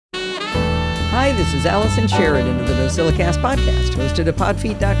Hi, this is Allison Sheridan of the NosillaCast podcast, hosted at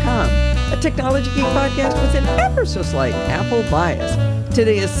podfeet.com, a technology geek podcast with an ever so slight Apple bias.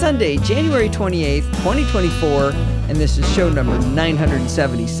 Today is Sunday, January 28th, 2024, and this is show number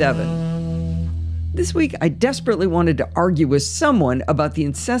 977. This week, I desperately wanted to argue with someone about the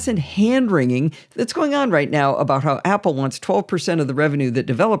incessant hand-wringing that's going on right now about how Apple wants 12% of the revenue that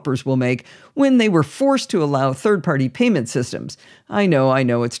developers will make when they were forced to allow third-party payment systems. I know,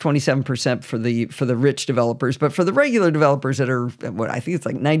 it's 27% for the rich developers, but for the regular developers that are, I think it's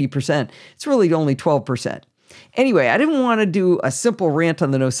like 90%, it's really only 12%. Anyway, I didn't want to do a simple rant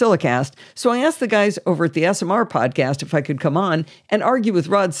on the NosillaCast, so I asked the guys over at the SMR podcast if I could come on and argue with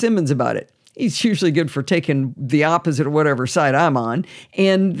Rod Simmons about it. He's usually good for taking the opposite of whatever side I'm on,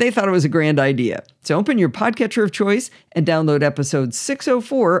 and they thought it was a grand idea. So open your podcatcher of choice and download episode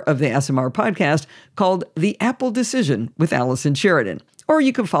 604 of the SMR podcast called The Apple Decision with Allison Sheridan. Or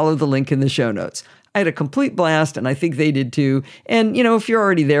you can follow the link in the show notes. I had a complete blast, and I think they did too. And, if you're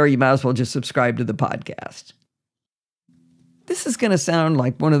already there, you might as well just subscribe to the podcast. This is going to sound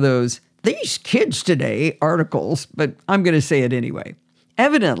like one of those "these kids today" articles, but I'm going to say it anyway.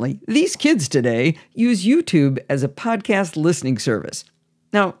 Evidently, these kids today use YouTube as a podcast listening service.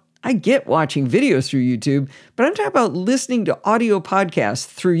 Now, I get watching videos through YouTube, but I'm talking about listening to audio podcasts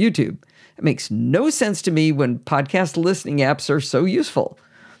through YouTube. It makes no sense to me when podcast listening apps are so useful.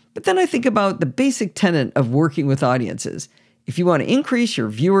 But then I think about the basic tenet of working with audiences. If you want to increase your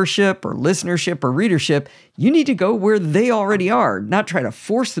viewership or listenership or readership, you need to go where they already are, not try to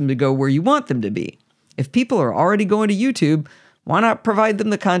force them to go where you want them to be. If people are already going to YouTube, why not provide them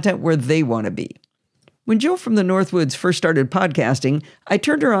the content where they want to be? When Jill from the Northwoods first started podcasting, I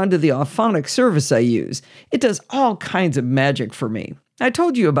turned her on to the Auphonic service I use. It does all kinds of magic for me. I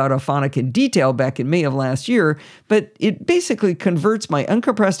told you about Auphonic in detail back in May of last year, but it basically converts my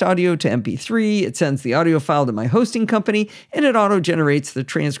uncompressed audio to MP3, it sends the audio file to my hosting company, and it auto-generates the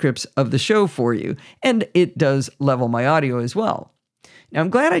transcripts of the show for you. And it does level my audio as well. Now,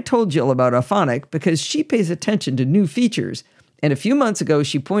 I'm glad I told Jill about Auphonic because she pays attention to new features. And a few months ago,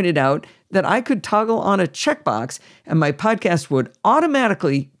 she pointed out that I could toggle on a checkbox and my podcast would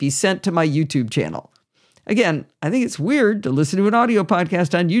automatically be sent to my YouTube channel. Again, I think it's weird to listen to an audio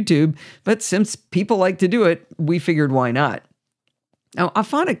podcast on YouTube, but since people like to do it, we figured why not. Now,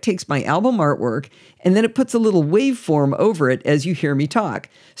 Auphonic takes my album artwork and then it puts a little waveform over it as you hear me talk.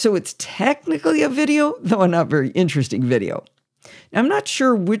 So it's technically a video, though a not very interesting video. Now, I'm not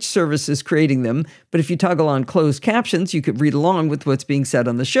sure which service is creating them, but if you toggle on closed captions, you could read along with what's being said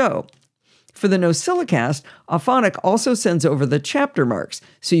on the show. For the NosillaCast, Auphonic also sends over the chapter marks,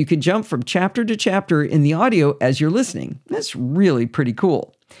 so you can jump from chapter to chapter in the audio as you're listening. That's really pretty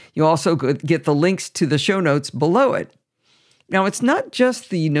cool. You also get the links to the show notes below it. Now, it's not just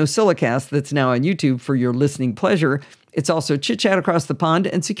the NosillaCast that's now on YouTube for your listening pleasure. It's also Chit Chat Across the Pond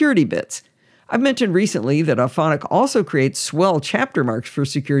and Security Bits. I've mentioned recently that Auphonic also creates swell chapter marks for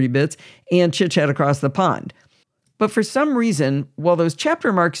Security Bits and Chit Chat Across the Pond. But for some reason, while those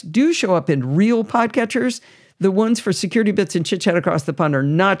chapter marks do show up in real podcatchers, the ones for Security Bits and Chit Chat Across the Pond are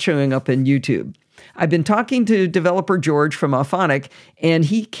not showing up in YouTube. I've been talking to developer George from Auphonic, and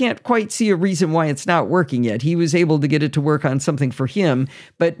he can't quite see a reason why it's not working yet. He was able to get it to work on something for him,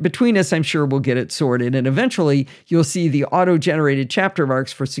 but between us, I'm sure we'll get it sorted, and eventually you'll see the auto-generated chapter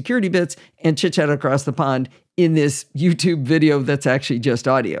marks for Security Bits and Chit Chat Across the Pond in this YouTube video that's actually just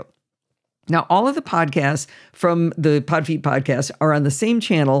audio. Now, all of the podcasts from the Podfeet podcast are on the same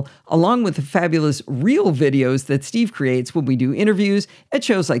channel, along with the fabulous real videos that Steve creates when we do interviews at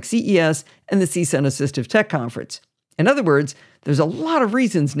shows like CES and the CSUN Assistive Tech Conference. In other words, there's a lot of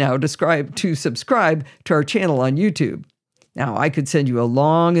reasons now to subscribe to our channel on YouTube. Now, I could send you a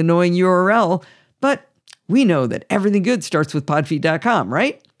long, annoying URL, but we know that everything good starts with podfeet.com,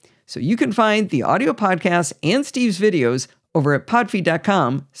 right? So you can find the audio podcasts and Steve's videos over at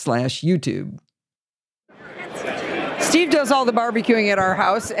podfeet.com/YouTube. Steve does all the barbecuing at our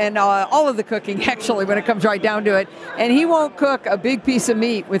house and all of the cooking, actually, when it comes right down to it. And he won't cook a big piece of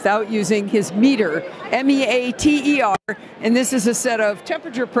meat without using his meter, M-E-A-T-E-R. And this is a set of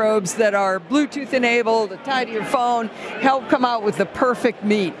temperature probes that are Bluetooth enabled, tied to your phone, help come out with the perfect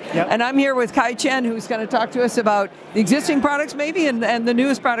meat. Yep. And I'm here with Kai Chen, who's going to talk to us about the existing products maybe and the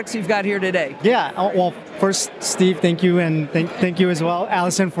newest products you've got here today. Yeah, well, first, Steve, thank you, and thank you as well,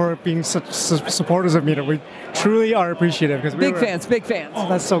 Allison, for being such supporters of Meter. We truly are appreciative. Big fans. Oh,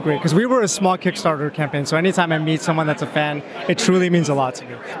 that's so great, because we were a small Kickstarter campaign, so anytime I meet someone that's a fan, it truly means a lot to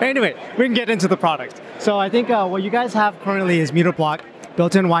me. But anyway, we can get into the product. So I think what you guys have currently is Meter Block,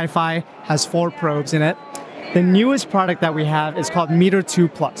 built-in Wi-Fi, has 4 probes in it. The newest product that we have is called Meter 2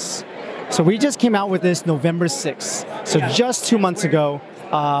 Plus. So we just came out with this November 6th. So just 2 months ago,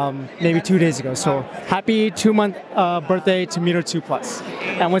 maybe 2 days ago. So happy 2-month birthday to Meter 2 Plus.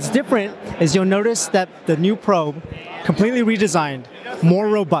 And what's different is you'll notice that the new probe, completely redesigned, more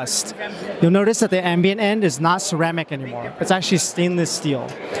robust. You'll notice that the ambient end is not ceramic anymore. It's actually stainless steel.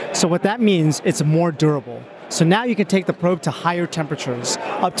 So what that means, it's more durable. So now you can take the probe to higher temperatures,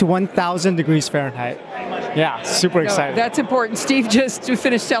 up to 1,000 degrees Fahrenheit. Yeah, super excited. That's important. Steve just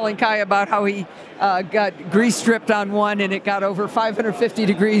finished telling Kai about how he got grease stripped on one and it got over 550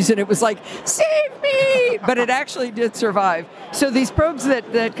 degrees and it was like, save me! But it actually did survive. So these probes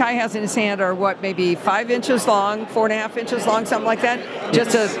that Kai has in his hand are what, maybe 5 inches long, 4.5 inches long, something like that?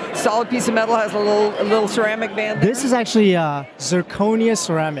 Just a solid piece of metal, has a little ceramic band there? This is actually zirconia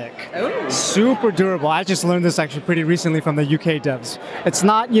ceramic. Oh. Super durable. I just learned this actually pretty recently from the UK devs. It's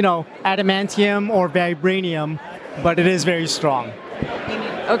not, adamantium or vibranium, but it is very strong.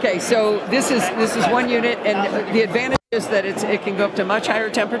 Okay, so this is one unit, and the advantage is that it can go up to much higher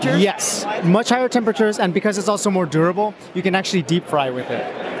temperatures? Yes, much higher temperatures, and because it's also more durable, you can actually deep fry with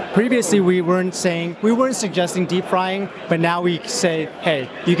it. Previously, we weren't suggesting deep frying, but now we say, hey,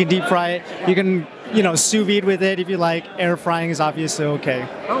 you can deep fry it. You can, sous vide with it if you like. Air frying is obviously okay.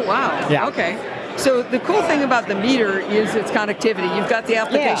 Oh, wow. Yeah. Okay. So the cool thing about the meter is its connectivity. You've got the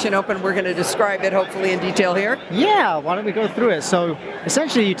application open. We're going to describe it hopefully in detail here. Yeah, why don't we go through it? So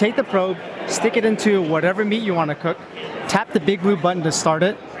essentially you take the probe, stick it into whatever meat you want to cook, tap the big blue button to start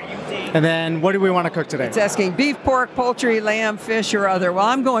it, and then what do we want to cook today? It's asking beef, pork, poultry, lamb, fish, or other. Well,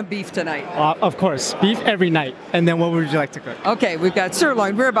 I'm going beef tonight. Of course, beef every night. And then what would you like to cook? Okay, we've got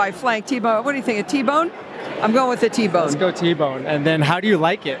sirloin, ribeye, flank, T-bone. What do you think, a T-bone? I'm going with a T-bone. Let's go T-bone. And then how do you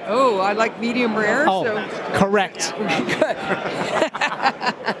like it? Oh, I like medium rare. Oh, correct. Good.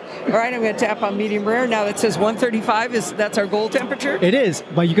 All right, I'm going to tap on medium rare. Now that says 135. That's our goal temperature? It is,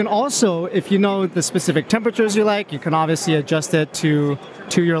 but you can also, if you know the specific temperatures you like, you can obviously adjust it to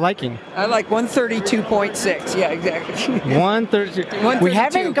your liking. I like 132.6. Yeah, exactly. 132. We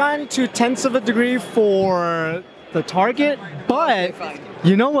haven't gone to tenths of a degree for the target, but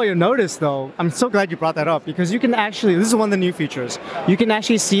you know what you'll notice though, I'm so glad you brought that up, because you can actually, this is one of the new features, you can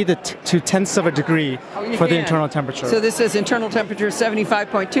actually see the to tenths of a degree for the internal temperature. So this says internal temperature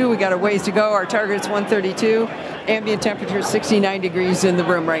 75.2, we got a ways to go, our target's 132, ambient temperature is 69 degrees in the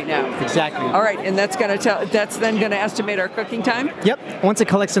room right now. Exactly. All right, and that's then going to estimate our cooking time? Yep, once it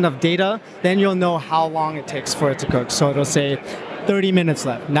collects enough data, then you'll know how long it takes for it to cook. So it'll say 30 minutes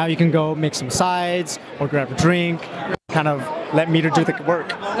left. Now you can go make some sides or grab a drink, kind of let meter do the work.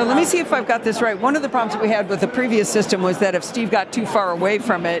 Now let me see if I've got this right. One of the problems we had with the previous system was that if Steve got too far away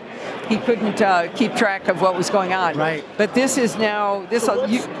from it, he couldn't keep track of what was going on. Right. But this is now,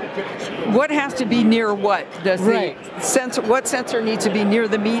 what has to be near what? Does what sensor needs to be near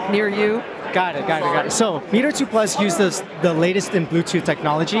the meat, near you? Got it. So Meter 2 Plus uses the latest in Bluetooth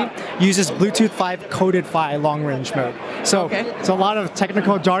technology, uses Bluetooth 5 coded PHY long range mode. So it's a lot of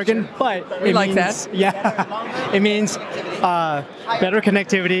technical jargon, but it means, yeah, it means better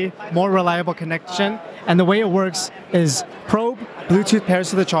connectivity, more reliable connection. And the way it works is probe, Bluetooth pairs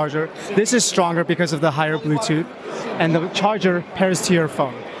to the charger. This is stronger because of the higher Bluetooth, and the charger pairs to your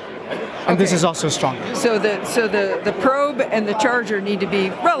phone. And this is also stronger. So the probe and the charger need to be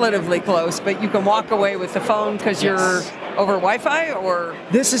relatively close, but you can walk away with the phone because you're over Wi-Fi, or?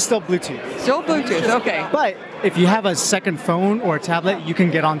 This is still Bluetooth. Still Bluetooth, okay. But if you have a second phone or a tablet, you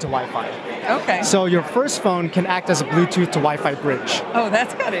can get onto Wi-Fi. Okay. So your first phone can act as a Bluetooth to Wi-Fi bridge. Oh,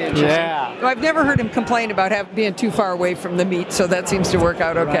 that's kind of interesting. Yeah. Well, I've never heard him complain about being too far away from the meat, so that seems to work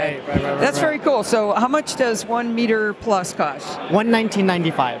out okay. Right, that's very cool. So how much does 1 Meter Plus cost?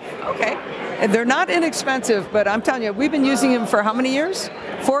 $119.95. Okay. And they're not inexpensive, but I'm telling you, we've been using them for how many years?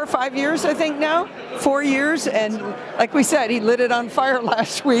 4 or 5 years, I think now. 4 years, and like we said, he lit it on fire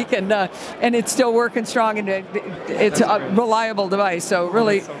last week, and it's still working strong, and it's a reliable device. So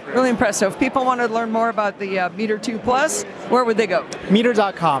really impressive. So if people want to learn more about the Meter 2 Plus, where would they go?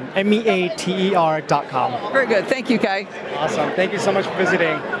 Meter.com, MEATER.com. Very good. Thank you, Kai. Awesome. Thank you so much for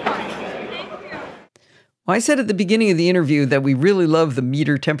visiting. Well, I said at the beginning of the interview that we really love the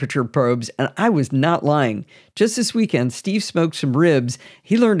meter temperature probes, and I was not lying. Just this weekend, Steve smoked some ribs.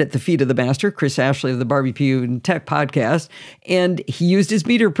 He learned at the feet of the master, Chris Ashley of the Barbecue and Tech podcast, and he used his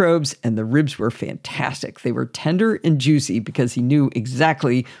meter probes, and the ribs were fantastic. They were tender and juicy because he knew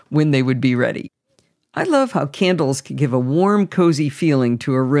exactly when they would be ready. I love how candles can give a warm, cozy feeling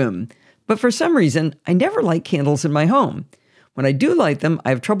to a room, but for some reason, I never light candles in my home. When I do light them, I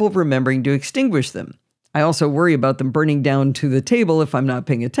have trouble remembering to extinguish them. I also worry about them burning down to the table if I'm not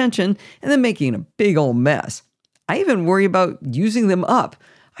paying attention and then making a big old mess. I even worry about using them up.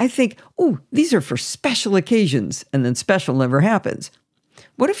 I think, oh, these are for special occasions, and then special never happens.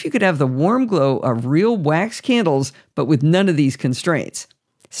 What if you could have the warm glow of real wax candles, but with none of these constraints?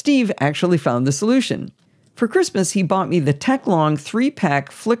 Steve actually found the solution. For Christmas, he bought me the Tech-Long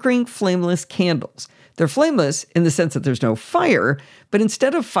 3-pack flickering flameless candles. They're flameless in the sense that there's no fire, but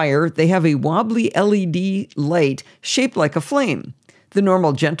instead of fire, they have a wobbly LED light shaped like a flame. The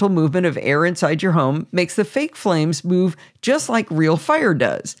normal gentle movement of air inside your home makes the fake flames move just like real fire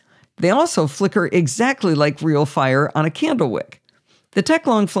does. They also flicker exactly like real fire on a candle wick. The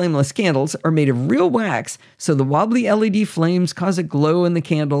Tech-Long flameless candles are made of real wax, so the wobbly LED flames cause a glow in the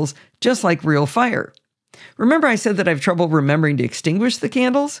candles just like real fire. Remember I said that I have trouble remembering to extinguish the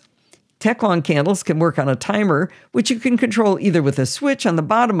candles? Tech-Long candles can work on a timer, which you can control either with a switch on the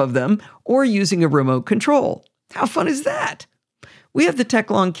bottom of them or using a remote control. How fun is that? We have the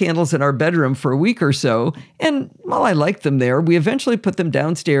Tech-Long candles in our bedroom for a week or so, and while I like them there, we eventually put them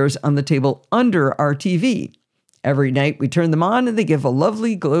downstairs on the table under our TV. Every night we turn them on and they give a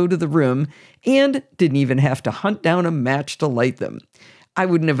lovely glow to the room, and didn't even have to hunt down a match to light them. I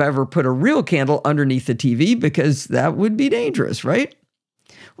wouldn't have ever put a real candle underneath the TV because that would be dangerous, right?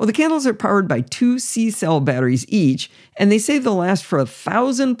 Well, the candles are powered by 2 C-cell batteries each, and they say they'll last for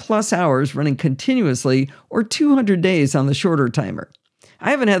 1,000+ hours running continuously or 200 days on the shorter timer. I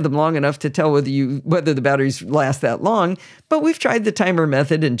haven't had them long enough to tell whether the batteries last that long, but we've tried the timer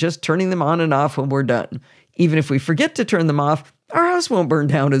method and just turning them on and off when we're done. Even if we forget to turn them off, our house won't burn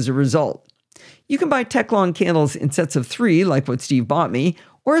down as a result. You can buy Tech-Long candles in sets of 3, like what Steve bought me,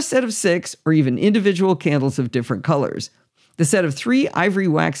 or a set of 6, or even individual candles of different colors. The set of 3 ivory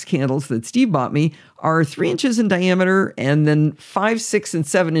wax candles that Steve bought me are 3 inches in diameter and then 5, 6, and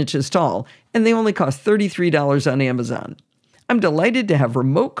 7 inches tall, and they only cost $33 on Amazon. I'm delighted to have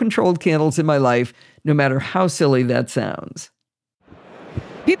remote-controlled candles in my life, no matter how silly that sounds.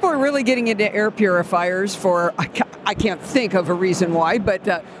 People are really getting into air purifiers for, I can't think of a reason why,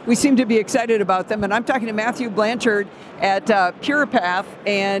 but we seem to be excited about them. And I'm talking to Matthew Blanchard at PurePath,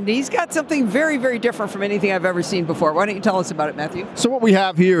 and he's got something very, very different from anything I've ever seen before. Why don't you tell us about it, Matthew? So what we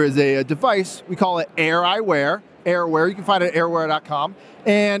have here is a device. We call it Air I Wear. Airwear. You can find it at airwear.com.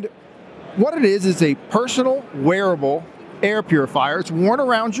 And what it is a personal wearable air purifier. It's worn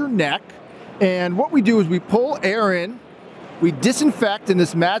around your neck. And what we do is we pull air in, we disinfect in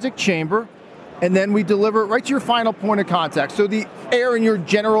this magic chamber, and then we deliver it right to your final point of contact. So the air in your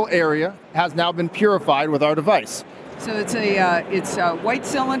general area has now been purified with our device. So it's a white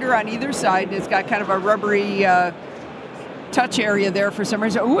cylinder on either side, and it's got kind of a rubbery touch area there for some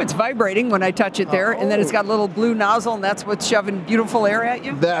reason. Oh, it's vibrating when I touch it there, and then it's got a little blue nozzle, and that's what's shoving beautiful air at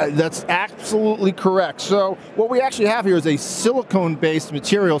you? That's absolutely correct. So what we actually have here is a silicone-based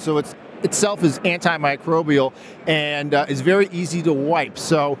material, so itself is antimicrobial and is very easy to wipe.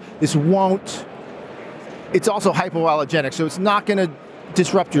 So this won't, it's also hypoallergenic, so it's not going to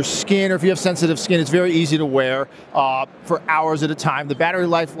disrupt your skin, or if you have sensitive skin, it's very easy to wear for hours at a time. The battery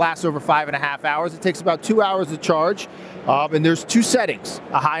life lasts over 5.5 hours. It takes about 2 hours to charge, and there's 2 settings,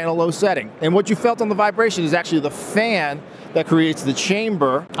 a high and a low setting. And what you felt on the vibration is actually the fan that creates the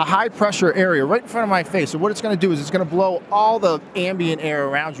chamber, a high pressure area right in front of my face. So what it's going to do is it's going to blow all the ambient air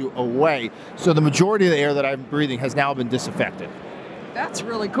around you away. So the majority of the air that I'm breathing has now been disinfected. That's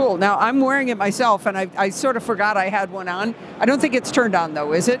really cool. Now, I'm wearing it myself, and I sort of forgot I had one on. I don't think it's turned on,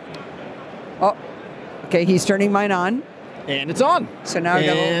 though, is it? Oh, okay, he's turning mine on. And it's on. So now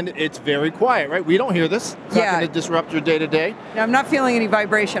it's very quiet, right? We don't hear this. It's not going to disrupt your day-to-day. Now, I'm not feeling any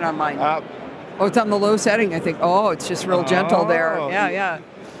vibration on mine. Oh, it's on the low setting, I think. Oh, it's just real gentle there. Yeah.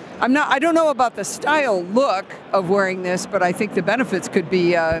 I don't know about the style look of wearing this, but I think the benefits could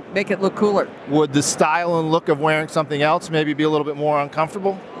be make it look cooler. Would the style and look of wearing something else maybe be a little bit more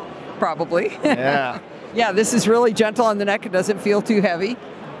uncomfortable? Probably. Yeah. Yeah, this is really gentle on the neck. It doesn't feel too heavy.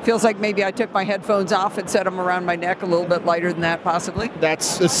 Feels like maybe I took my headphones off and set them around my neck a little bit lighter than that, possibly.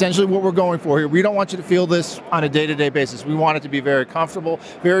 That's essentially what we're going for here. We don't want you to feel this on a day-to-day basis. We want it to be very comfortable,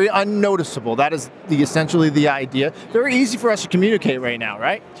 very unnoticeable. That is essentially the idea. Very easy for us to communicate right now,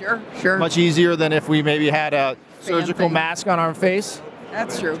 right? Sure. Much easier than if we maybe had a surgical mask on our face.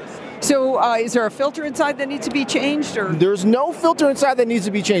 That's true. So is there a filter inside that needs to be changed? Or? There's no filter inside that needs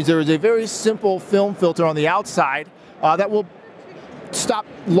to be changed. There is a very simple film filter on the outside that will stop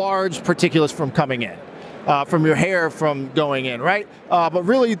large particulates from coming in, from your hair from going in, right? But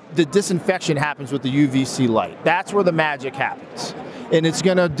really, the disinfection happens with the UVC light. That's where the magic happens. And it's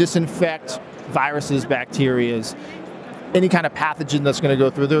going to disinfect viruses, bacteria, any kind of pathogen that's going to go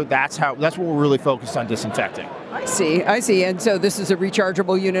through there. That's what we're really focused on disinfecting. I see. And so this is a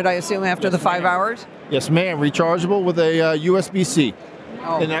rechargeable unit, I assume, after the 5 hours? Yes, ma'am. Rechargeable with a USB-C.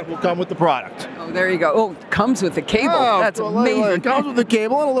 and that will come with the product. Oh, there you go. Oh, it comes with the cable. That's amazing. It comes with the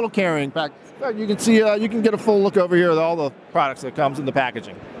cable and a little carrying pack. You can see, you can get a full look over here at all the products that comes in the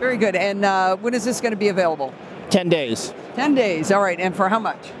packaging. Very good. And when is this going to be available? 10 days. 10 days. All right. And for how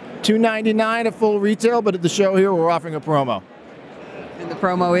much? $2.99 at full retail, but at the show here, we're offering a promo. And the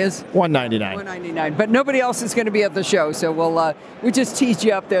promo is? $1.99. $1.99. But nobody else is going to be at the show, so we just teased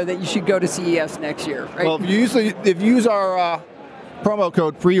you up there that you should go to CES next year, right? Well, if you use our promo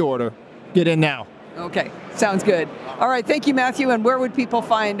code pre-order, get in now. Okay, sounds good. All right, thank you, Matthew. And where would people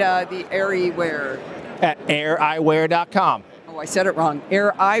find the AirEyewear? At aireyewear.com. Oh, I said it wrong.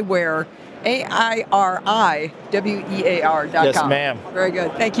 AirEyewear, AIRIWEAR.com. Yes, ma'am. Very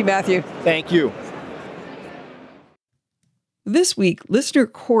good. Thank you, Matthew. Thank you. This week, listener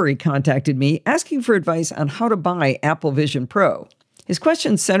Corey contacted me asking for advice on how to buy Apple Vision Pro. His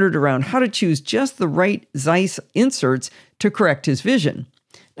question centered around how to choose just the right Zeiss inserts to correct his vision.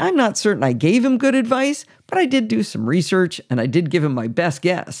 I'm not certain I gave him good advice, but I did do some research and I did give him my best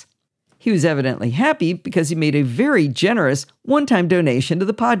guess. He was evidently happy because he made a very generous one-time donation to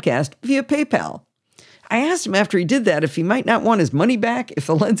the podcast via PayPal. I asked him after he did that if he might not want his money back if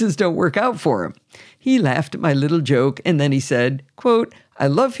the lenses don't work out for him. He laughed at my little joke and then he said, quote, "I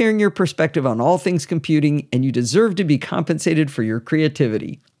love hearing your perspective on all things computing and you deserve to be compensated for your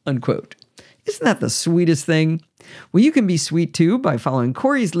creativity," unquote. Isn't that the sweetest thing? Well, you can be sweet too by following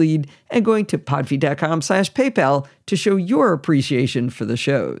Corey's lead and going to podfeet.com/PayPal to show your appreciation for the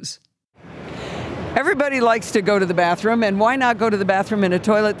shows. Everybody likes to go to the bathroom, and why not go to the bathroom in a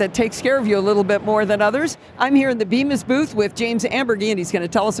toilet that takes care of you a little bit more than others? I'm here in the Bemis booth with James Ambergy, and he's going to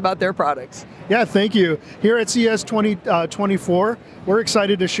tell us about their products. Yeah, thank you. Here at CES 2024, we're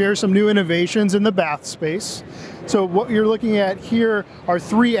excited to share some new innovations in the bath space. So what you're looking at here are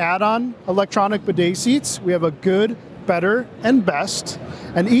 3 add-on electronic bidet seats. We have a good, better, and best,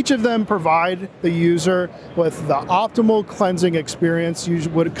 and each of them provide the user with the optimal cleansing experience you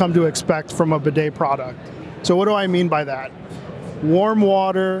would come to expect from a bidet product. So what do I mean by that? Warm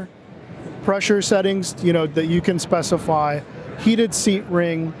water, pressure settings, that you can specify, heated seat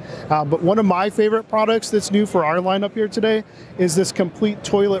ring, but one of my favorite products that's new for our lineup here today is this complete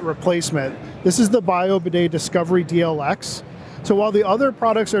toilet replacement. This is the BioBidet Discovery DLX. So while the other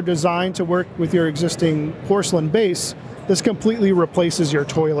products are designed to work with your existing porcelain base, this completely replaces your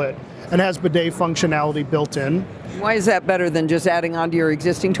toilet and has bidet functionality built in. Why is that better than just adding onto your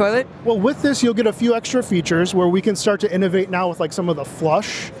existing toilet? Well, with this, you'll get a few extra features where we can start to innovate now with like some of the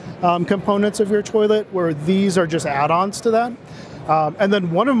flush components of your toilet, where these are just add-ons to that. And then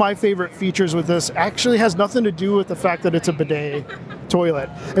one of my favorite features with this actually has nothing to do with the fact that it's a bidet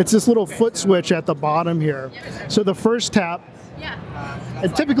toilet. It's this little foot switch at the bottom here. So the first tap,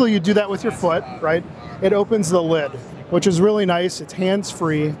 and typically you do that with your foot, right? It opens the lid, which is really nice. It's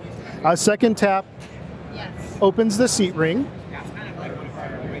hands-free. Second tap opens the seat ring.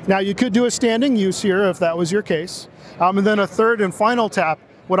 Now you could do a standing use here if that was your case. And then a third and final tap.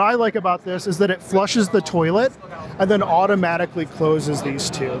 What I like about this is that it flushes the toilet and then automatically closes these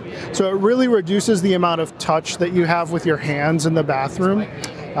two. So it really reduces the amount of touch that you have with your hands in the bathroom.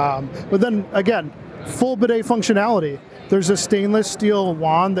 But then again, full bidet functionality. There's a stainless steel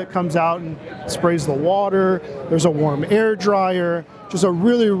wand that comes out and sprays the water. There's a warm air dryer. Just a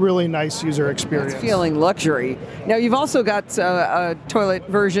really, really nice user experience. It's feeling luxury. Now you've also got a toilet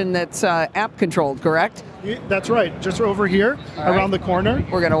version that's app controlled, correct? That's right, just over here, around the corner.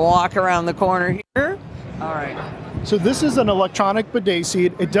 We're gonna walk around the corner here. All right. So this is an electronic bidet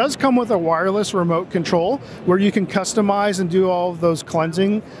seat. It does come with a wireless remote control where you can customize and do all of those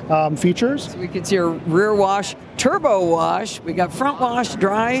cleansing features. So we can see your rear wash, turbo wash. We got front wash,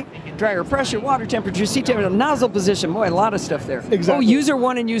 dryer pressure, water temperature, seat temperature, nozzle position. Boy, a lot of stuff there. Exactly. Oh, user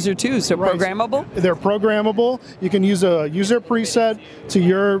 1 and user 2, so right. Programmable? They're programmable. You can use a user preset to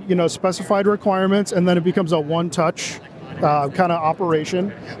your specified requirements, and then it becomes a one-touch kind of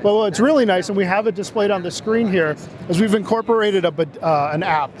operation. But what's really nice, and we have it displayed on the screen here, is we've incorporated an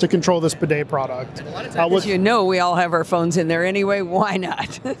app to control this bidet product. As you know, we all have our phones in there anyway. Why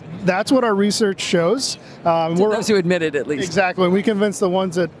not? That's what our research shows. To those who admit it, at least. Exactly. We convinced the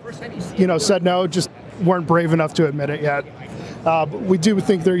ones that said no, just weren't brave enough to admit it yet. We do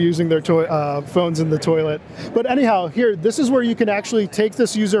think they're using their phones in the toilet. But anyhow, here, this is where you can actually take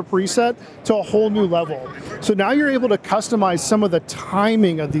this user preset to a whole new level. So now you're able to customize some of the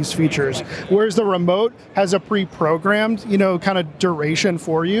timing of these features. Whereas the remote has a pre-programmed, kind of duration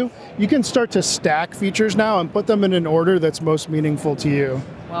for you, you can start to stack features now and put them in an order that's most meaningful to you.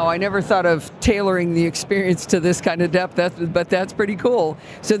 Wow, I never thought of tailoring the experience to this kind of depth, but that's pretty cool.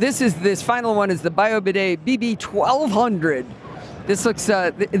 So this final one is the BioBidet BB1200. This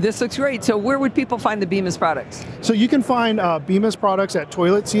looks great. So where would people find the Bemis products? So you can find Bemis products at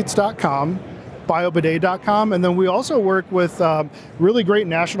toiletseats.com, biobidet.com, and then we also work with really great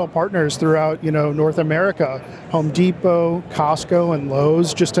national partners throughout North America, Home Depot, Costco, and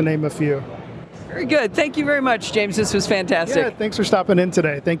Lowe's, just to name a few. Very good. Thank you very much, James. This was fantastic. Yeah, thanks for stopping in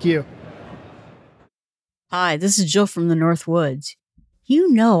today. Thank you. Hi, this is Jill from the North Woods.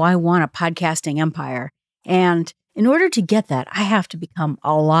 You know I want a podcasting empire, and in order to get that, I have to become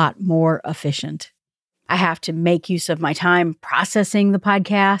a lot more efficient. I have to make use of my time processing the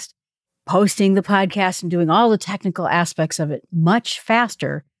podcast, posting the podcast, and doing all the technical aspects of it much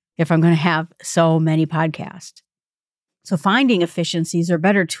faster if I'm going to have so many podcasts. So finding efficiencies or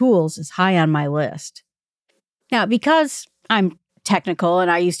better tools is high on my list. Now, because I'm technical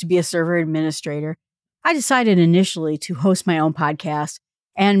and I used to be a server administrator, I decided initially to host my own podcast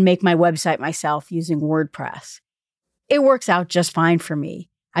and make my website myself using WordPress. It works out just fine for me.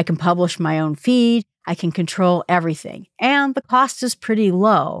 I can publish my own feed, I can control everything, and the cost is pretty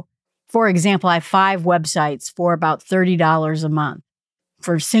low. For example, I have 5 websites for about $30 a month.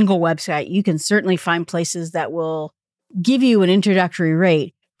 For a single website, you can certainly find places that will give you an introductory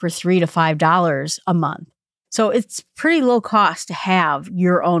rate for $3 to $5 a month. So it's pretty low cost to have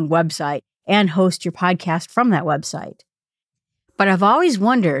your own website and host your podcast from that website. But I've always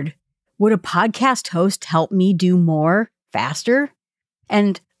wondered, would a podcast host help me do more faster?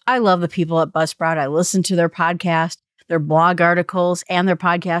 And I love the people at Buzzsprout. I listen to their podcast, their blog articles, and their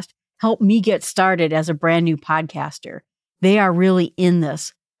podcast help me get started as a brand new podcaster. They are really in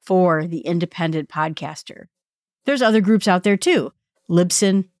this for the independent podcaster. There's other groups out there too,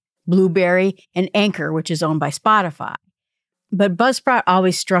 Libsyn, Blueberry, and Anchor, which is owned by Spotify. But Buzzsprout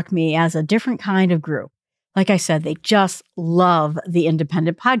always struck me as a different kind of group. Like I said, they just love the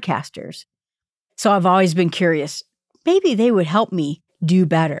independent podcasters. So I've always been curious, maybe they would help me do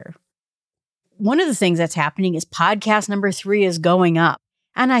better. One of the things that's happening is podcast number 3 is going up.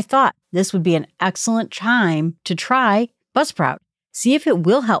 And I thought this would be an excellent time to try Buzzsprout, see if it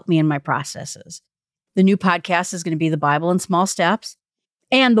will help me in my processes. The new podcast is going to be the Bible in Small Steps.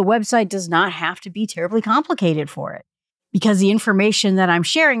 And the website does not have to be terribly complicated for it, because the information that I'm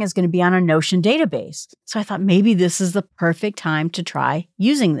sharing is going to be on a Notion database. So I thought maybe this is the perfect time to try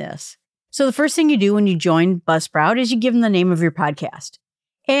using this. So the first thing you do when you join Buzzsprout is you give them the name of your podcast.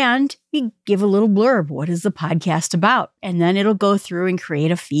 And you give a little blurb. What is the podcast about? And then it'll go through and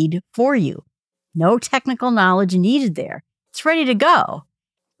create a feed for you. No technical knowledge needed there. It's ready to go.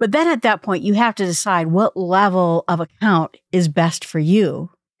 But then at that point, you have to decide what level of account is best for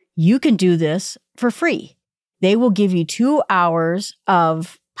you. You can do this for free. They will give you 2 hours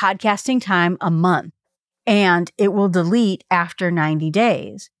of podcasting time a month, and it will delete after 90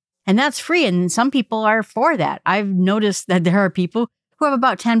 days. And that's free. And some people are for that. I've noticed that there are people who have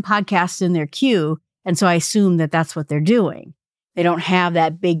about 10 podcasts in their queue. And so I assume that that's what they're doing. They don't have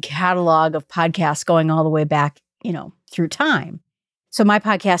that big catalog of podcasts going all the way back, through time. So my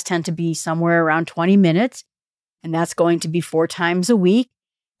podcasts tend to be somewhere around 20 minutes, and that's going to be 4 times a week.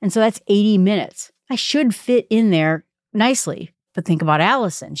 And so that's 80 minutes. I should fit in there nicely. But think about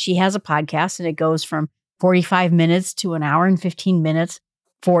Allison. She has a podcast and it goes from 45 minutes to an hour and 15 minutes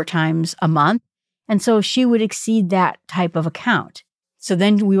 4 times a month. And so she would exceed that type of account. So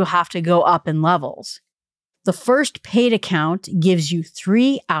then we will have to go up in levels. The first paid account gives you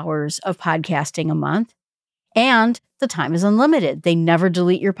 3 hours of podcasting a month, and the time is unlimited. They never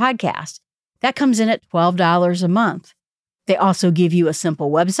delete your podcast. That comes in at $12 a month. They also give you a simple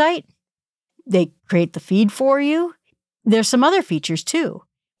website. They create the feed for you. There's some other features too.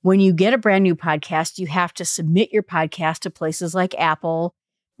 When you get a brand new podcast, you have to submit your podcast to places like Apple.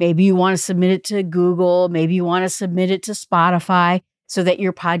 Maybe you want to submit it to Google. Maybe you want to submit it to Spotify so that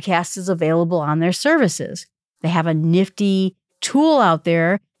your podcast is available on their services. They have a nifty tool out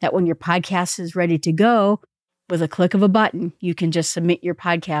there that when your podcast is ready to go, with a click of a button, you can just submit your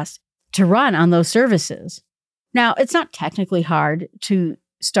podcast to run on those services. Now, it's not technically hard to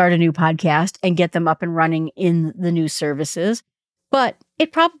start a new podcast and get them up and running in the new services, but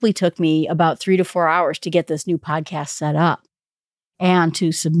it probably took me about 3 to 4 hours to get this new podcast set up and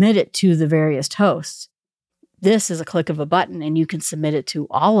to submit it to the various hosts. This is a click of a button and you can submit it to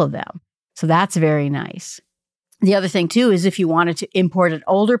all of them. So that's very nice. The other thing too is if you wanted to import an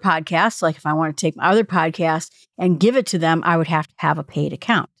older podcast, like if I want to take my other podcast and give it to them, I would have to have a paid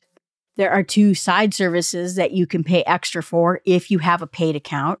account. There are 2 side services that you can pay extra for if you have a paid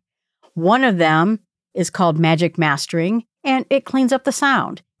account. One of them is called Magic Mastering, and it cleans up the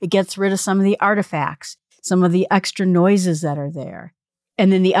sound. It gets rid of some of the artifacts, some of the extra noises that are there.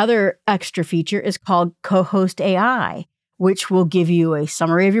 And then the other extra feature is called Co-host AI, which will give you a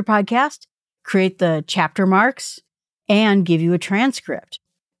summary of your podcast, create the chapter marks, and give you a transcript.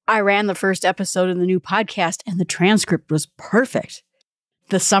 I ran the first episode of the new podcast and the transcript was perfect.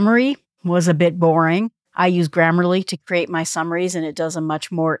 The summary was a bit boring. I use Grammarly to create my summaries and it does a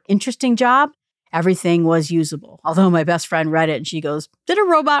much more interesting job. Everything was usable. Although my best friend read it and she goes, "Did a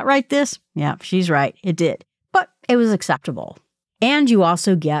robot write this?" Yeah, she's right. It did. But it was acceptable. And you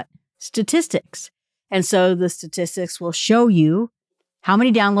also get statistics. And so the statistics will show you how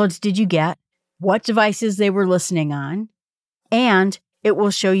many downloads did you get, what devices they were listening on, and it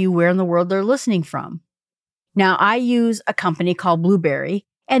will show you where in the world they're listening from. Now, I use a company called Blueberry,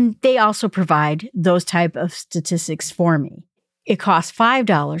 and they also provide those type of statistics for me. It costs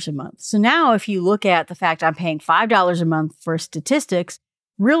 $5 a month. So now if you look at the fact I'm paying $5 a month for statistics,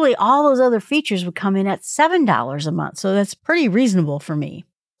 really all those other features would come in at $7 a month. So that's pretty reasonable for me.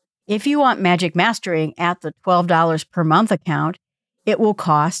 If you want Magic Mastering at the $12 per month account, it will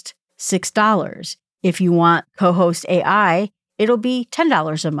cost $6. If you want Co-Host AI, it'll be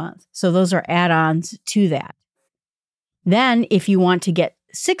 $10 a month. So those are add-ons to that. Then if you want to get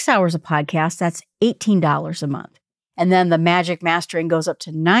 6 hours of podcast, that's $18 a month. And then the Magic Mastering goes up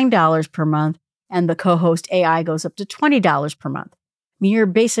to $9 per month, and the Co-Host AI goes up to $20 per month. I mean, you're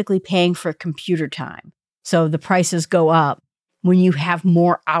basically paying for computer time. So the prices go up when you have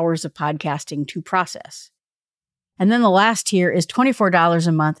more hours of podcasting to process. And then the last tier is $24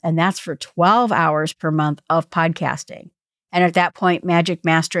 a month, and that's for 12 hours per month of podcasting. And at that point, Magic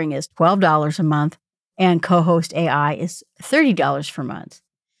Mastering is $12 a month, and Co-Host AI is $30 per month.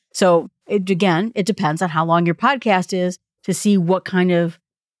 So it depends on how long your podcast is to see what kind of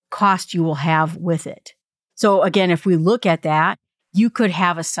cost you will have with it. So again, if we look at that, you could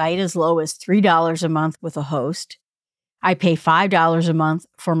have a site as low as $3 a month with a host. I pay $5 a month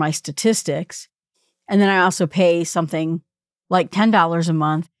for my statistics. And then I also pay something like $10 a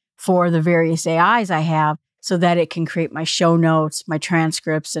month for the various AIs I have so that it can create my show notes, my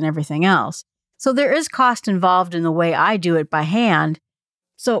transcripts, and everything else. So there is cost involved in the way I do it by hand.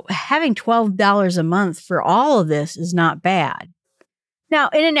 So having $12 a month for all of this is not bad. Now,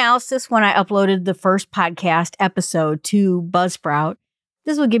 in analysis, when I uploaded the first podcast episode to Buzzsprout,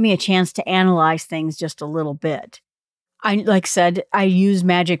 this will give me a chance to analyze things just a little bit. Like I said, I used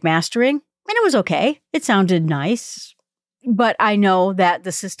Magic Mastering, and it was okay. It sounded nice. But I know that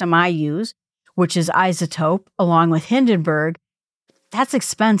the system I use, which is Isotope, along with Hindenburg, that's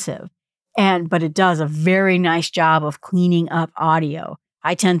expensive. But it does a very nice job of cleaning up audio.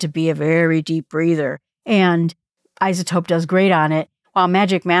 I tend to be a very deep breather, and Isotope does great on it, while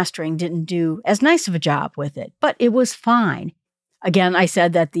Magic Mastering didn't do as nice of a job with it, but it was fine. Again, I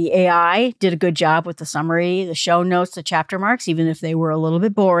said that the AI did a good job with the summary, the show notes, the chapter marks, even if they were a little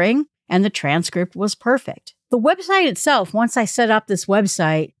bit boring, and the transcript was perfect. The website itself, once I set up this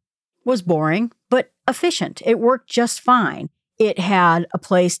website, was boring, but efficient. It worked just fine. It had a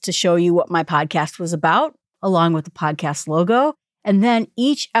place to show you what my podcast was about, along with the podcast logo. And then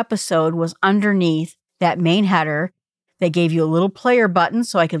each episode was underneath that main header. They gave you a little player button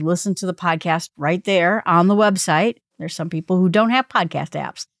so I could listen to the podcast right there on the website. There's some people who don't have podcast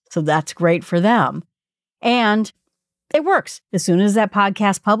apps, so that's great for them. And it works. As soon as that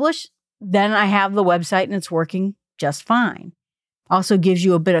podcast published, then I have the website and it's working just fine. Also gives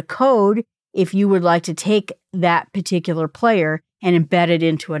you a bit of code if you would like to take that particular player and embed it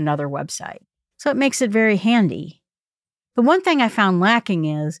into another website. So it makes it very handy. The one thing I found lacking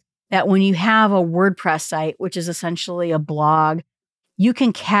is that when you have a WordPress site, which is essentially a blog, you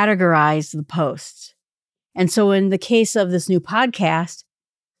can categorize the posts. And so in the case of this new podcast,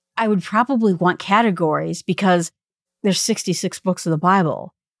 I would probably want categories because there's 66 books of the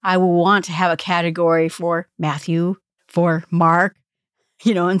Bible. I will want to have a category for Matthew, for Mark,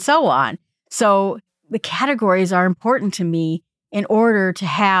 and so on. So the categories are important to me in order to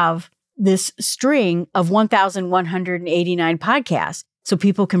have this string of 1,189 podcasts so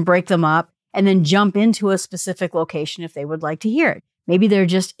people can break them up and then jump into a specific location if they would like to hear it. Maybe they're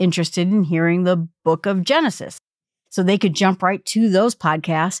just interested in hearing the book of Genesis. So they could jump right to those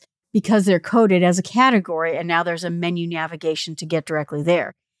podcasts because they're coded as a category and now there's a menu navigation to get directly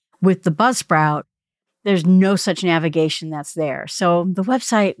there. With the Buzzsprout, there's no such navigation that's there. So the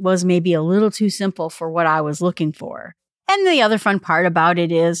website was maybe a little too simple for what I was looking for. And the other fun part about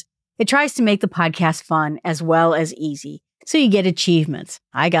it is it tries to make the podcast fun as well as easy. So you get achievements.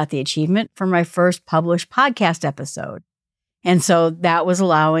 I got the achievement for my first published podcast episode. And so that was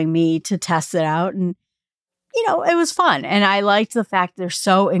allowing me to test it out. And, it was fun. And I liked the fact they're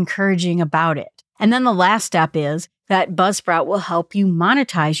so encouraging about it. And then the last step is that Buzzsprout will help you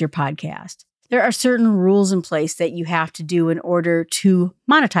monetize your podcast. there are certain rules in place that you have to do in order to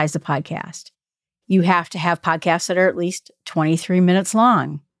monetize the podcast. You have to have podcasts that are at least 23 minutes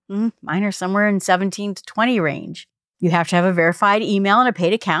long. Mine are somewhere in 17 to 20 range. You have to have a verified email and a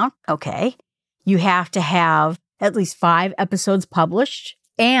paid account. Okay. You have to have at least 5 episodes published,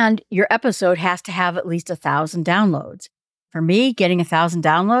 and your episode has to have at least 1,000 downloads. For me, getting 1,000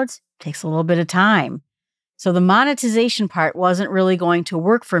 downloads takes a little bit of time. So the monetization part wasn't really going to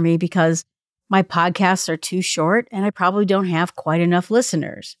work for me because my podcasts are too short and I probably don't have quite enough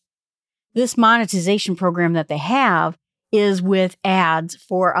listeners. This monetization program that they have is with ads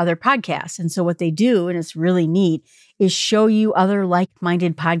for other podcasts. And so what they do, and it's really neat, is show you other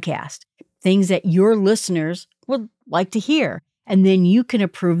like-minded podcasts, things that your listeners would like to hear. And then you can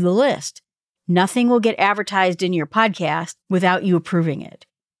approve the list. Nothing will get advertised in your podcast without you approving it.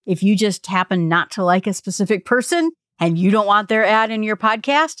 If you just happen not to like a specific person and you don't want their ad in your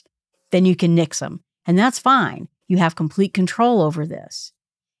podcast, then you can nix them. And that's fine. You have complete control over this.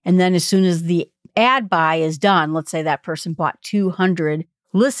 And then as soon as the ad buy is done, let's say that person bought 200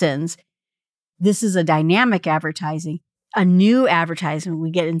 listens, this is a dynamic advertising. A new advertisement will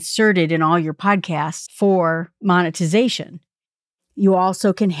get inserted in all your podcasts for monetization. You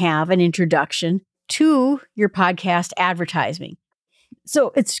also can have an introduction to your podcast advertising.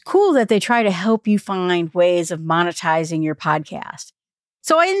 So it's cool that they try to help you find ways of monetizing your podcast.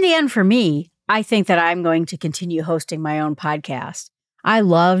 So in the end, for me, I think that I'm going to continue hosting my own podcast. I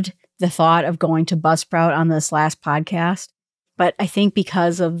loved the thought of going to Buzzsprout on this last podcast, but I think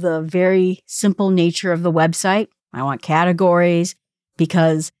because of the very simple nature of the website, I want categories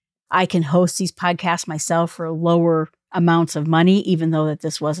because I can host these podcasts myself for lower amounts of money, even though that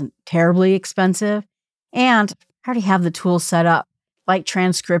this wasn't terribly expensive. And I already have the tools set up, like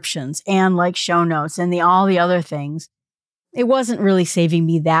transcriptions and like show notes and all the other things. It wasn't really saving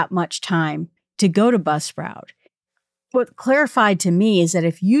me that much time to go to Buzzsprout. What clarified to me is that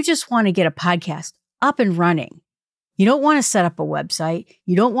if you just want to get a podcast up and running, you don't want to set up a website,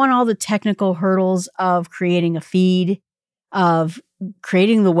 you don't want all the technical hurdles of creating a feed, of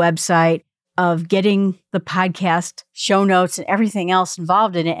creating the website, of getting the podcast show notes and everything else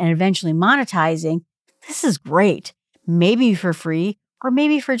involved in it and eventually monetizing, this is great. Maybe for free or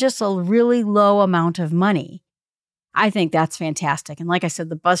maybe for just a really low amount of money. I think that's fantastic. And like I said,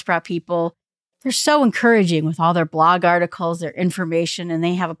 the Buzzsprout people, they're so encouraging with all their blog articles, their information, and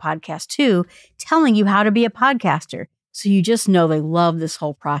they have a podcast too, telling you how to be a podcaster. So you just know they love this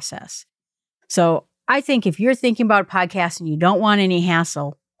whole process. So I think if you're thinking about podcasting and you don't want any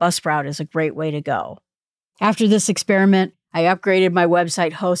hassle, Buzzsprout is a great way to go. After this experiment, I upgraded my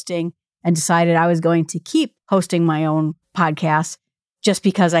website hosting and decided I was going to keep hosting my own podcast just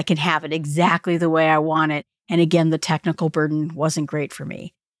because I can have it exactly the way I want it. And again, the technical burden wasn't great for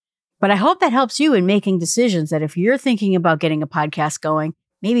me. But I hope that helps you in making decisions that if you're thinking about getting a podcast going,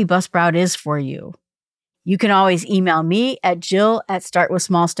 maybe Buzzsprout is for you. You can always email me at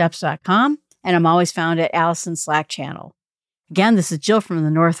jill@startwithsmallsteps.com, and I'm always found at Allison's Slack channel. Again, this is Jill from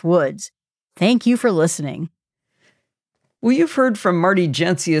the North Woods. Thank you for listening. Well, you've heard from Marty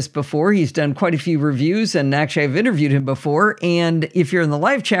Jencius before. He's done quite a few reviews, and actually I've interviewed him before. And if you're in the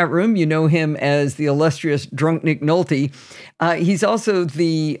live chat room, you know him as the illustrious Drunk Nick Nolte. He's also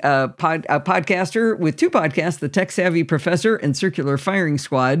the podcaster with 2 podcasts, The Tech Savvy Professor and Circular Firing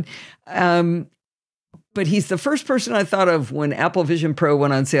Squad. But he's the first person I thought of when Apple Vision Pro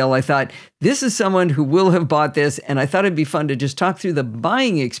went on sale. I thought, this is someone who will have bought this. And I thought it'd be fun to just talk through the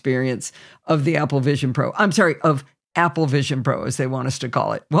buying experience of the Apple Vision Pro. Of Apple Vision Pro, as they want us to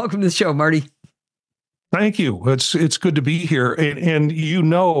call it. Welcome to the show, Marty. Thank you. It's good to be here. And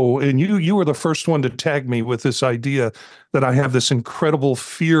you were the first one to tag me with this idea that I have this incredible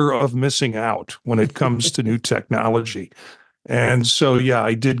fear of missing out when it comes to new technology. And so, yeah,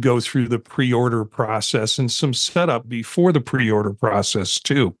 I did go through the pre-order process and some setup before the pre-order process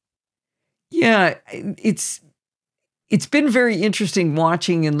too. Yeah, it's been very interesting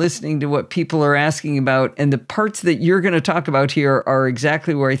watching and listening to what people are asking about. And the parts that you're going to talk about here are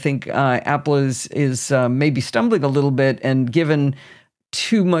exactly where I think Apple is maybe stumbling a little bit and given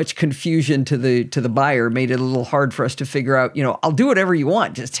too much confusion to the buyer, made it a little hard for us to figure out, I'll do whatever you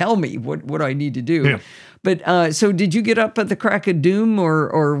want. Just tell me what I need to do. Yeah. But so did you get up at the crack of doom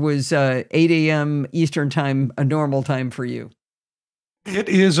or was 8 a.m. Eastern time a normal time for you? It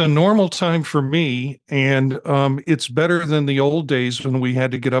is a normal time for me, and it's better than the old days when we had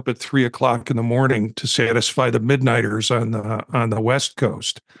to get up at 3 o'clock in the morning to satisfy the midnighters on the West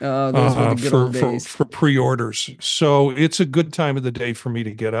Coast. Those were the good old days. For pre-orders. So it's a good time of the day for me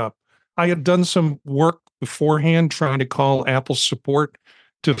to get up. I had done some work beforehand trying to call Apple support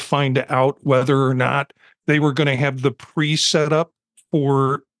to find out whether or not they were going to have the pre-set up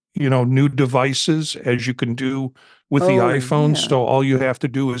for, new devices, as you can do with the iPhone. Yeah. So all you have to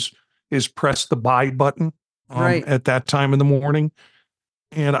do is press the buy button Right. at that time in the morning.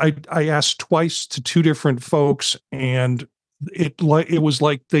 And I asked twice to two different folks, and it was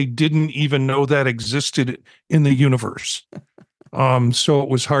like they didn't even know that existed in the universe. So it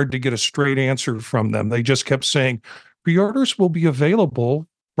was hard to get a straight answer from them. They just kept saying pre-orders will be available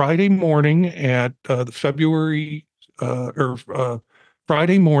Friday morning at Friday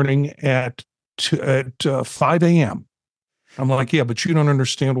morning at 5 a.m. I'm like, yeah, but you don't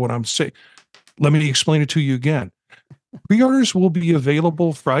understand what I'm saying. Let me explain it to you again. Pre-orders will be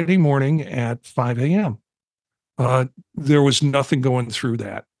available Friday morning at 5 a.m. There was nothing going through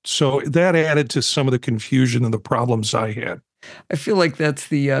that. So that added to some of the confusion and the problems I had. I feel like that's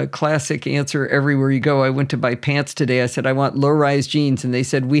the classic answer everywhere you go. I went to buy pants today. I said, I want low-rise jeans. And they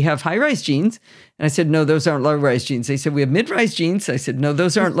said, we have high-rise jeans. And I said, no, those aren't low-rise jeans. They said, we have mid-rise jeans. I said, no,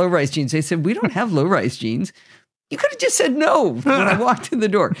 those aren't low-rise jeans. They said, we don't have low-rise jeans. You could have just said no when I walked in the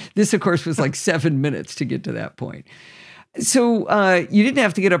door. This, of course, was like 7 minutes to get to that point. So you didn't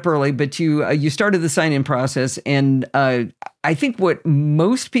have to get up early, but you started the sign-in process. And I think what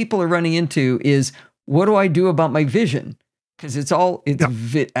most people are running into is, what do I do about my vision? Because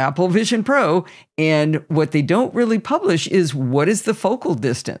it's Apple Vision Pro, and what they don't really publish is, what is the focal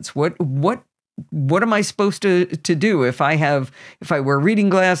distance? What am I supposed to do if I wear reading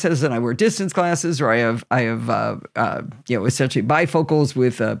glasses and I wear distance glasses, or I have essentially bifocals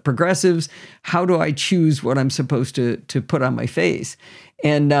with progressives? How do I choose what I'm supposed to put on my face?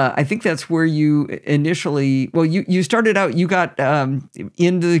 And I think that's where you initially, you started out, you got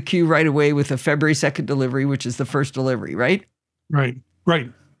into the queue right away with a February 2nd delivery, which is the first delivery, right?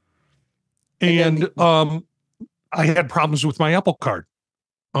 Right. And I had problems with my Apple Card.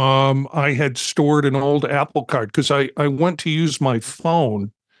 I had stored an old Apple Card because I went to use my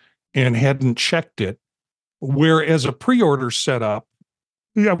phone and hadn't checked it, whereas a pre-order setup,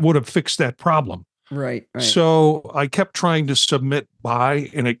 would have fixed that problem. Right. So I kept trying to submit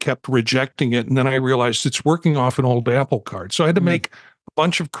buy, and it kept rejecting it. And then I realized it's working off an old Apple Card. So I had to make a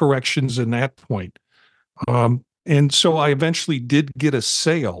bunch of corrections in that point. And so I eventually did get a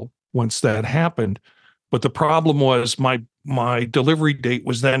sale once that happened. But the problem was my delivery date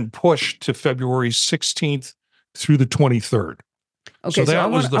was then pushed to February 16th through the 23rd. Okay, so that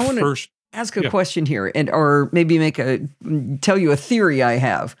was the first. first. Ask a question here, or maybe tell you a theory I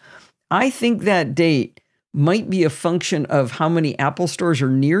have. I think that date might be a function of how many Apple stores are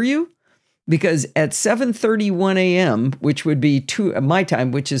near you, because at 7:31 a.m., which would be my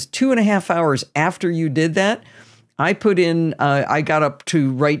time, which is 2.5 hours after you did that, I put in, I got up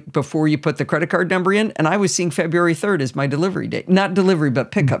to right before you put the credit card number in, and I was seeing February 3rd as my delivery date. Not delivery,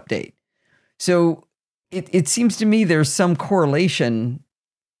 but pickup date. So it seems to me there's some correlation,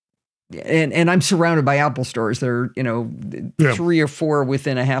 and I'm surrounded by Apple stores. There are, 3 or 4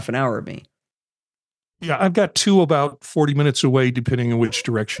 within a half an hour of me. Yeah, I've got 2 about 40 minutes away, depending on which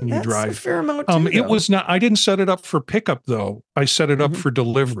direction you drive. That's a fair amount too, it was not. I didn't set it up for pickup though. I set it up for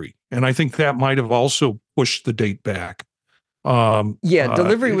delivery, and I think that might have also pushed the date back.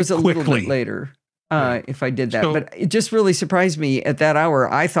 Delivery was a quickly. little bit later. If I did that, but it just really surprised me at that hour.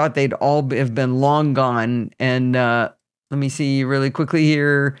 I thought they'd all have been long gone. And let me see really quickly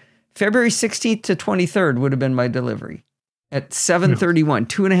here. February 16th to 23rd would have been my delivery at 7:31,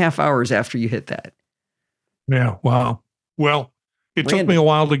 2.5 hours after you hit that. Yeah. Wow. Well, it took me a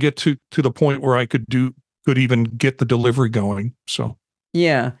while to get to the point where I could even get the delivery going. So.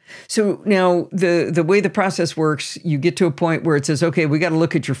 Yeah. So now the way the process works, you get to a point where it says, okay, we got to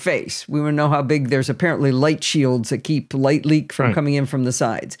look at your face. We want to know how big. There's apparently light shields that keep light leak from coming in from the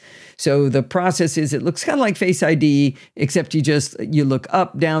sides. So the process is, it looks kind of like Face ID, except you look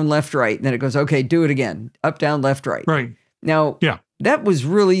up, down, left, right. And then it goes, okay, do it again. Up, down, left, right. Right. Now, that was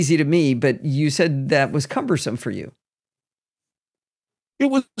real easy to me, but you said that was cumbersome for you.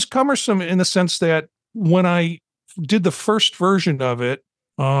 It was cumbersome in the sense that when I did the first version of it,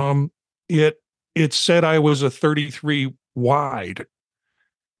 it said I was a 33 wide.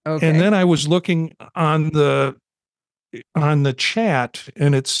 Okay. And then I was looking on the chat,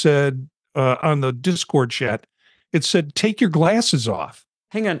 and it said on the Discord chat, it said, take your glasses off.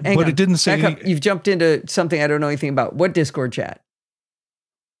 Hang on. But it didn't say. Back up. You've jumped into something I don't know anything about. What Discord chat?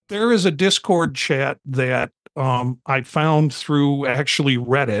 There is a Discord chat that I found through actually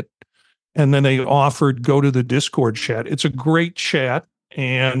Reddit, and then they offered go to the Discord chat. It's a great chat,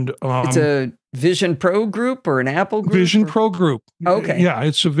 and it's a Vision Pro group or an Apple group? Vision Pro group. Okay. Yeah,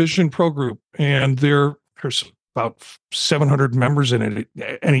 it's a Vision Pro group, and there's about 700 members in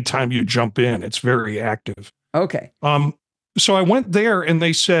it. Anytime you jump in, it's very active. Okay. So I went there and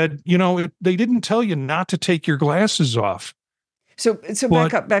they said, they didn't tell you not to take your glasses off. So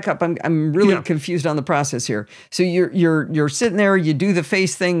back up. I'm really confused on the process here. So you're sitting there, you do the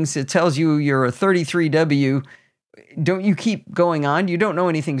face things. It tells you you're a 33W. Don't you keep going on? You don't know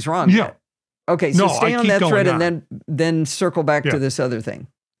anything's wrong yet. Okay, so stay on that thread and then circle back to this other thing.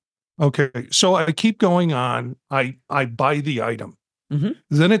 Okay, so I keep going on. I buy the item. Mm-hmm.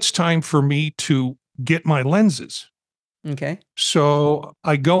 Then it's time for me to get my lenses. Okay. So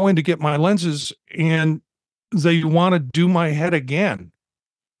I go in to get my lenses and they want to do my head again.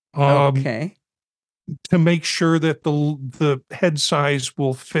 Okay. To make sure that the head size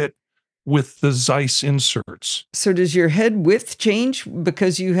will fit with the Zeiss inserts. So does your head width change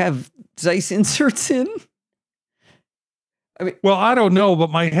because you have Zeiss inserts in? Well, I don't know,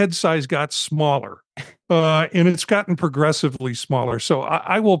 but my head size got smaller. And it's gotten progressively smaller. So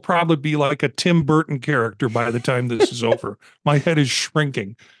I will probably be like a Tim Burton character by the time this is over. My head is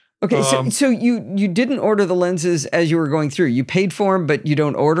shrinking. Okay, so you didn't order the lenses as you were going through. You paid for them, but you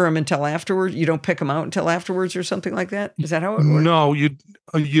don't order them until afterwards? You don't pick them out until afterwards or something like that? Is that how it works? No,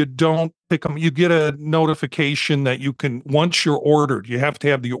 you don't pick them. You get a notification that you can, once you're ordered, you have to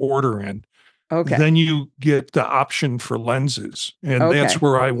have the order in. Okay. Then you get the option for lenses. And that's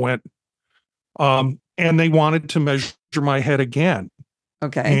where I went. And they wanted to measure my head again.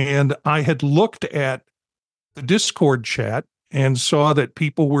 Okay. And I had looked at the Discord chat and saw that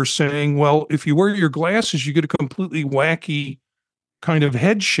people were saying, well, if you wear your glasses, you get a completely wacky kind of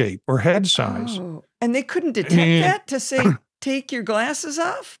head shape or head size. Oh, and they couldn't detect that to say, take your glasses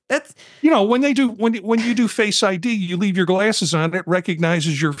off? That's when you do Face ID, you leave your glasses on, it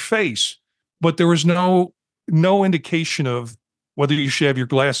recognizes your face. But there was no indication of whether you should have your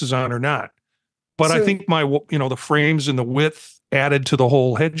glasses on or not. But I think the frames and the width added to the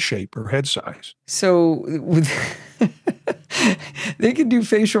whole head shape or head size. So they can do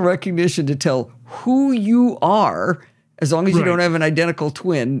facial recognition to tell who you are, as long as you don't have an identical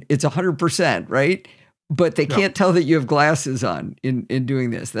twin. It's 100%, right? But they can't tell that you have glasses on in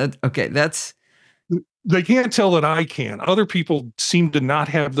doing this. They can't tell that I can. Other people seem to not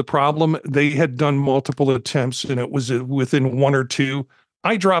have the problem. They had done multiple attempts, and it was within one or two.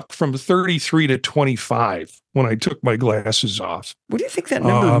 I dropped from 33 to 25 when I took my glasses off. What do you think that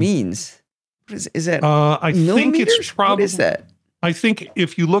number means? What is that? I think it's probably. What is that? I think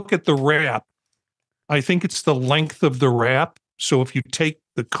if you look at the wrap, I think it's the length of the wrap. So if you take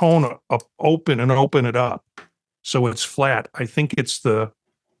the cone open and open it up, so it's flat, I think it's the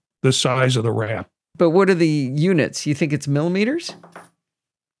size of the wrap. But what are the units? You think it's millimeters?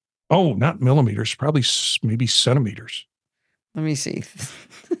 Oh, not millimeters, probably maybe centimeters. Let me see.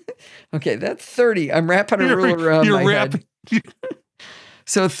 Okay, that's 30. I'm wrapping a ruler around my head.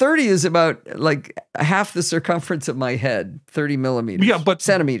 So 30 is about like half the circumference of my head, 30 millimeters. Yeah, but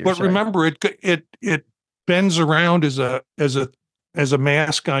centimeters. But remember, it bends around as a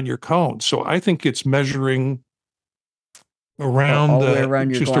mask on your cone. So I think it's measuring around all the way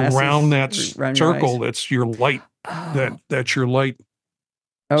around your just glasses, around that circle. That's your light. Oh. That's your light.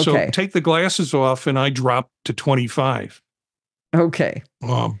 Okay. So take the glasses off, and I drop to 25. Okay.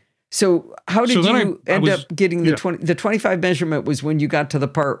 So how did you end up getting the 20? The 25 measurement was when you got to the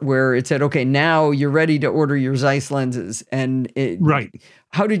part where it said, "Okay, now you're ready to order your Zeiss lenses." And right.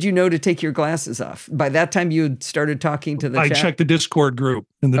 How did you know to take your glasses off? By that time, you had started talking to the chat? I checked the Discord group,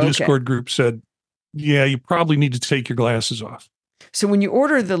 and the Discord group said, "Yeah, you probably need to take your glasses off." So when you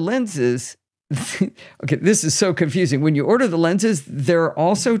order the lenses, okay, this is so confusing. When you order the lenses, they're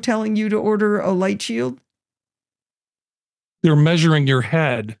also telling you to order a light shield? They're measuring your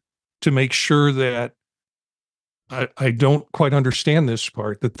head to make sure that I don't quite understand this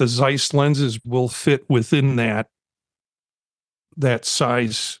part, that the Zeiss lenses will fit within that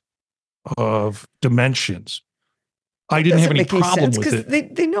size of dimensions. I didn't have any problem with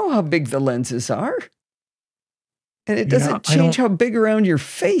it. They know how big the lenses are. And it doesn't change how big around your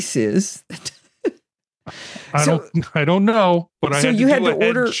face is. I don't know, but I had to do a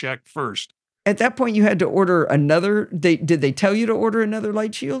head check first. At that point, you had to order another. Did they tell you to order another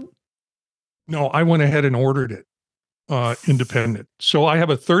light shield? No, I went ahead and ordered it independent. So I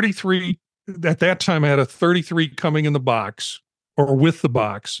have a 33. At that time, I had a 33 coming in the box or with the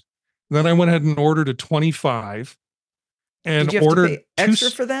box. Then I went ahead and ordered a 25. And did you have ordered to pay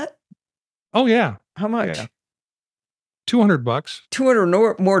extra for that? Oh yeah. How much? Yeah. $200.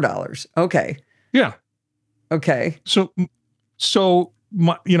 $200 more dollars. Okay. Yeah. Okay. So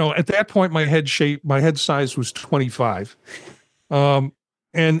my, at that point, my head size was 25.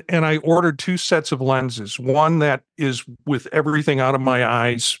 and I ordered 2 sets of lenses. One that is with everything out of my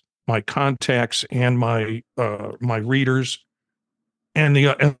eyes, my contacts, and my my readers, and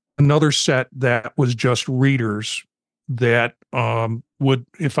another set that was just readers that would,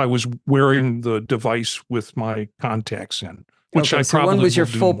 if I was wearing the device with my contacts in, which I so probably one was your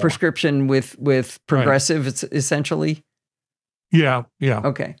will do full more. prescription with progressive, it's essentially. Yeah.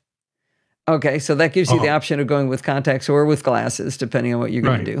 Okay, so that gives you the option of going with contacts or with glasses, depending on what you're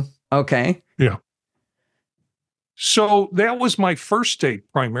going to do. Okay. Yeah. So that was my first date,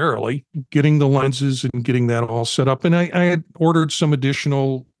 primarily getting the lenses and getting that all set up. And I had ordered some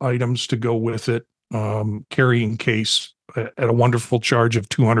additional items to go with it, carrying case at a wonderful charge of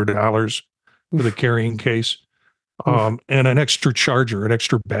 $200 for the carrying case, and an extra charger, an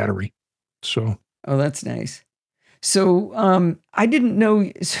extra battery. So. Oh, that's nice. So I didn't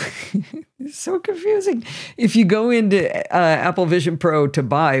know. It's so confusing. If you go into Apple Vision Pro to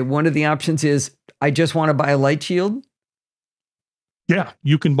buy, one of the options is, I just want to buy a light shield. Yeah,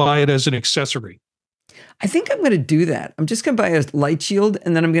 you can buy it as an accessory. I think I'm going to do that. I'm just going to buy a light shield,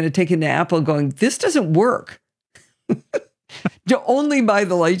 and then I'm going to take it to Apple going, this doesn't work. To only buy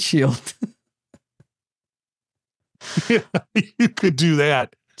the light shield. Yeah, you could do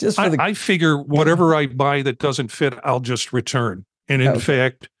that. Just for I figure whatever I buy that doesn't fit, I'll just return. And in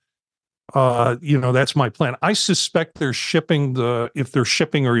fact, that's my plan. I suspect they're shipping if they're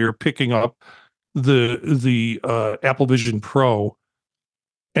shipping or you're picking up the Apple Vision Pro,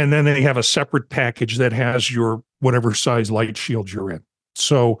 and then they have a separate package that has your whatever size light shield you're in.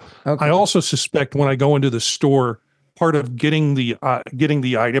 So I also suspect when I go into the store, part of getting the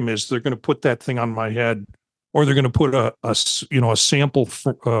item is they're going to put that thing on my head, or they're going to put a sample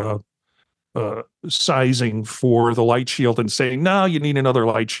sizing for the light shield and saying, no, you need another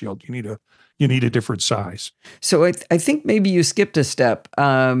light shield. You need a different size. So I think maybe you skipped a step.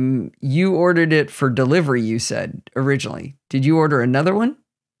 You ordered it for delivery, you said originally. Did you order another one?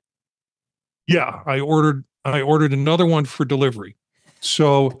 Yeah, I ordered another one for delivery.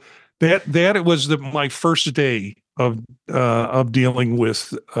 So that it was my first day of dealing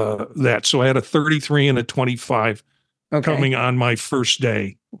with that. So I had a 33 and a 25 coming on my first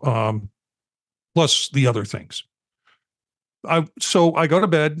day, plus the other things. So I go to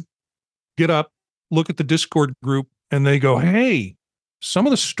bed, get up, look at the Discord group, and they go, hey, some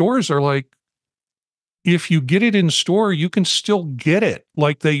of the stores are like, if you get it in store, you can still get it.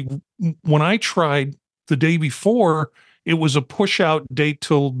 Like when I tried the day before, it was a push out date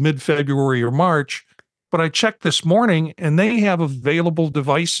till mid-February or March. But I checked this morning and they have available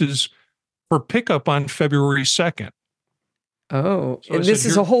devices for pickup on February 2nd. Oh, so and this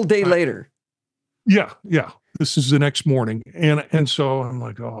is a whole day later. Yeah. This is the next morning. And so I'm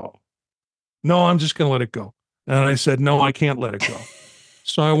like, oh, no, I'm just going to let it go. And I said, no, I can't let it go.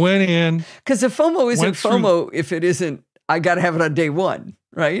 So I went in. Because the FOMO isn't FOMO if it isn't, I got to have it on day one,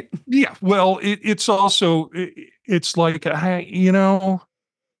 right? Yeah. Well, it's also, it's like, I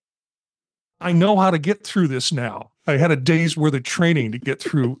know how to get through this now. I had a day's worth of training to get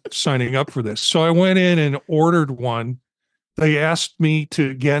through signing up for this. So I went in and ordered one. They asked me to,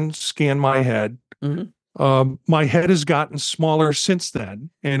 again, scan my head. Mm-hmm. My head has gotten smaller since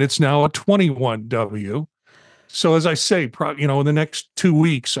then, and it's now a 21W. So as I say, in the next 2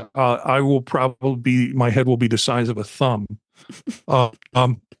 weeks, my head will be the size of a thumb.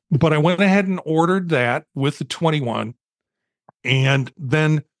 But I went ahead and ordered that with the 21, and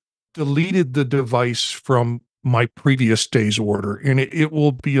then deleted the device from my previous day's order, and it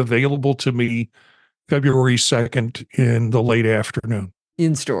will be available to me February 2nd in the late afternoon.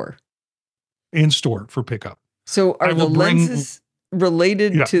 In store for pickup. So are the lenses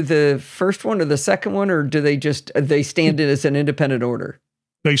related to the first one or the second one, or do they stand in as an independent order?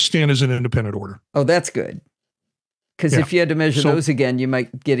 They stand as an independent order. Oh, that's good. Because if you had to measure those again, you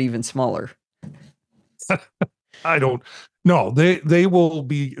might get even smaller. I don't know. They will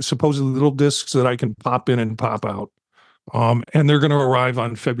be supposedly little discs that I can pop in and pop out. And they're going to arrive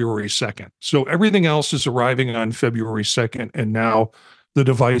on February 2nd. So everything else is arriving on February 2nd. And now the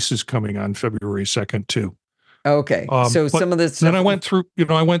device is coming on February 2nd too. Okay. So some of this stuff. Then I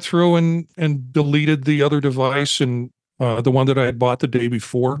went through and deleted the other device and the one that I had bought the day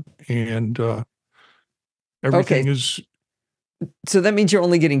before. And everything is. So that means you're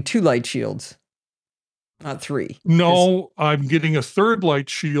only getting 2 light shields, not 3. No, I'm getting a third light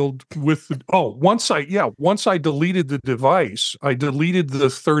shield with once I deleted the device, I deleted the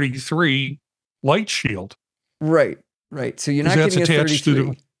 33 light shield. Right. So you're not getting a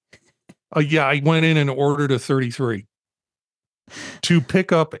 33. I went in and ordered a 33 to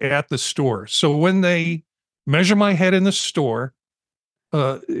pick up at the store. So when they measure my head in the store,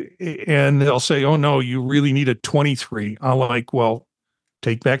 and they'll say, "Oh no, you really need a 23." I'm like, "Well,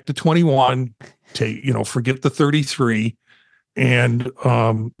 take back the 21, forget the 33, and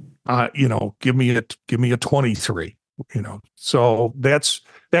give me a 23." So that's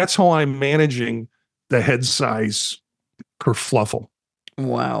how I'm managing the head size kerfluffle.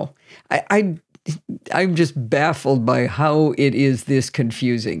 Wow. I'm just baffled by how it is this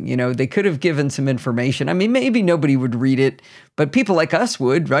confusing. They could have given some information. I mean, maybe nobody would read it, but people like us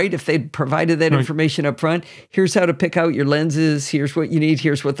would, right? If they'd provided that information up front. Here's how to pick out your lenses. Here's what you need.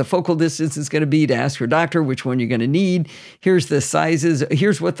 Here's what the focal distance is going to be, to ask your doctor which one you're going to need. Here's the sizes.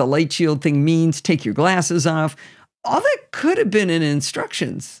 Here's what the light shield thing means. Take your glasses off. All that could have been in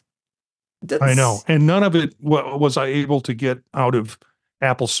instructions. I know. And none of it was I able to get out of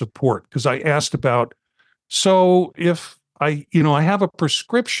Apple support, because I asked about, so if I have a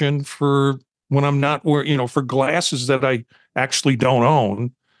prescription for when I'm not for glasses that I actually don't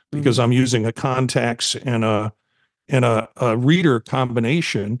own, because I'm using a contacts and a reader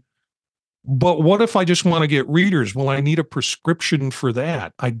combination. But what if I just want to get readers? Well, I need a prescription for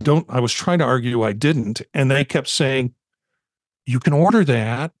that. I was trying to argue I didn't. And they kept saying, you can order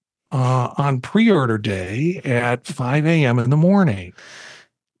that on pre-order day at 5 a.m. in the morning.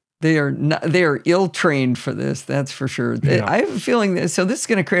 They are ill-trained for this, that's for sure. Yeah. I have a feeling this is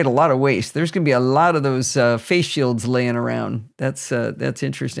going to create a lot of waste. There's going to be a lot of those face shields laying around. That's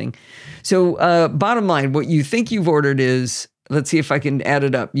interesting. So bottom line, what you think you've ordered is, let's see if I can add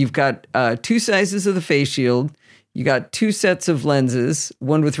it up. You've got 2 sizes of the face shield. You got 2 sets of lenses,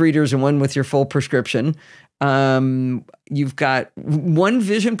 one with readers and one with your full prescription. You've got one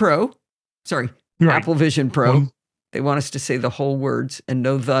Vision Pro. Sorry, right. Apple Vision Pro. They want us to say the whole words and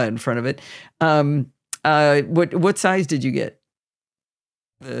no "the" in front of it. What size did you get?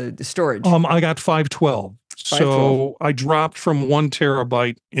 The storage. I got 512. So I dropped from 1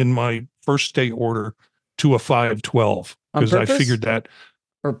 terabyte in my first day order to a 512 because I figured that.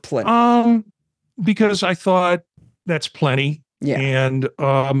 Or plenty. Because I thought that's plenty. Yeah. And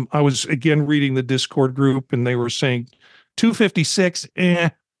I was again reading the Discord group, and they were saying 256.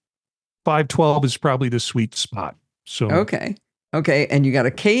 512 is probably the sweet spot. So okay, and you got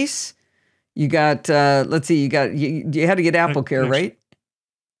a case. You got let's see, you had to get Apple Care, right?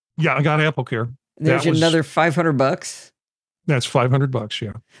 Yeah, I got Apple Care. There's another $500. That's $500,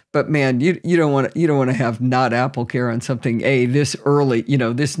 yeah. But man, you don't want to have not Apple Care on something this early.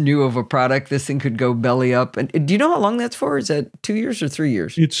 this new of a product. This thing could go belly up. And do you know how long that's for? Is that 2 years or 3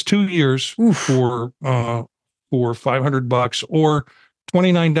 years? It's 2 years for $500 or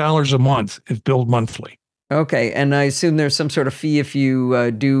 $29 a month if billed monthly. Okay, and I assume there's some sort of fee if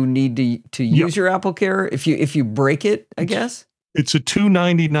you do need to use your Apple Care if you break it, I guess. It's a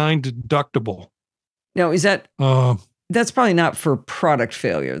 $299 deductible. Now, is that that's probably not for product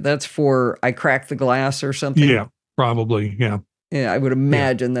failure. That's for I cracked the glass or something. Yeah, probably. Yeah. Yeah, I would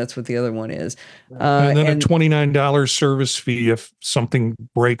imagine that's what the other one is. And then a $29 service fee if something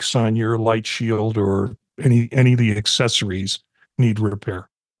breaks on your light shield or any of the accessories need repair.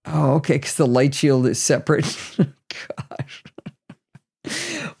 Oh, okay, because the light shield is separate. Gosh.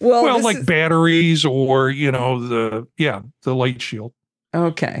 Well, like batteries or the light shield.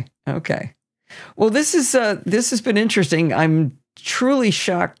 Okay. Well, this has been interesting. I'm truly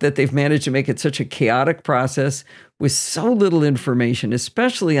shocked that they've managed to make it such a chaotic process with so little information,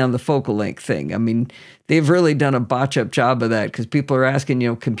 especially on the focal length thing. I mean, they've really done a botch-up job of that because people are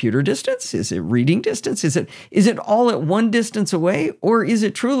asking, computer distance? Is it reading distance? Is it all at one distance away? Or is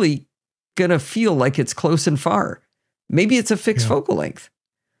it truly going to feel like it's close and far? Maybe it's a fixed focal length.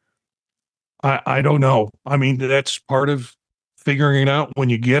 I don't know. I mean, that's part of figuring it out when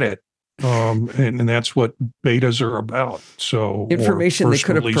you get it. And that's what betas are about. So information they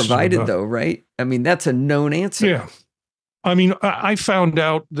could have provided though, right? I mean, that's a known answer. Yeah. I mean, I found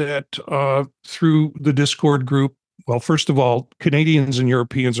out that through the Discord group, well, first of all, Canadians and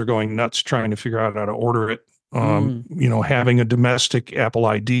Europeans are going nuts trying to figure out how to order it. Having a domestic Apple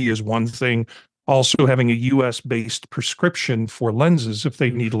ID is one thing. Also having a US based prescription for lenses, if they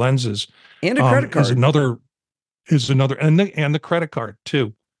need lenses. And a credit card. Is another, and the credit card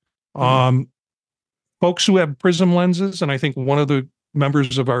too. Folks who have prism lenses, and I think one of the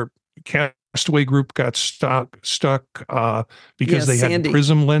members of our Castaway group got stuck because they had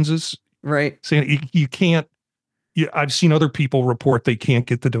prism lenses. Right. Sandy, you can't. I've seen other people report they can't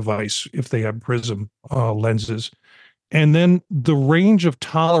get the device if they have prism lenses. And then the range of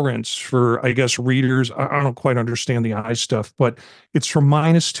tolerance for, I guess, readers, I don't quite understand the eye stuff, but it's from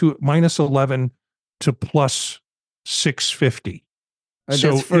 -11 to +650.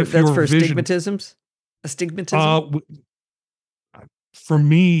 So that's for astigmatisms? Astigmatism? for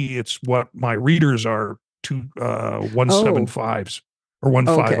me, it's what my readers are, 175s or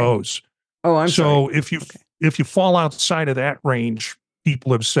 150s. Oh, I'm so sorry. if you fall outside of that range,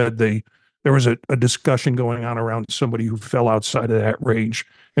 people have said there was a discussion going on around somebody who fell outside of that range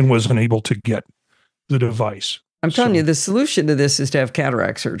and wasn't able to get the device. I'm telling you, the solution to this is to have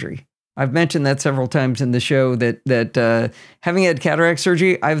cataract surgery. I've mentioned that several times in the show that having had cataract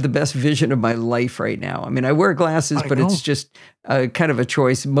surgery, I have the best vision of my life right now. I mean, I wear glasses, but it's just kind of a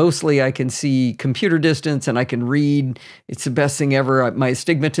choice. Mostly I can see computer distance and I can read. It's the best thing ever. My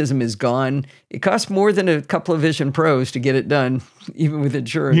astigmatism is gone. It costs more than a couple of Vision Pros to get it done, even with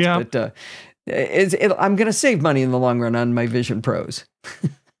insurance. Yeah. But I'm going to save money in the long run on my Vision Pros.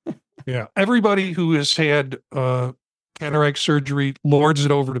 Yeah. Everybody who has had cataract surgery lords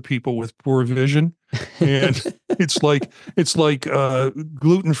it over to people with poor vision, and it's like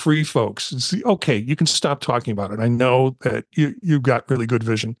gluten-free folks. It's, okay, you can stop talking about it. I know that you've got really good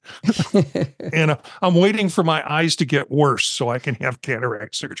vision, and I'm waiting for my eyes to get worse so I can have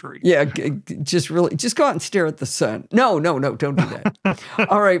cataract surgery. Yeah, just go out and stare at the sun. No, don't do that.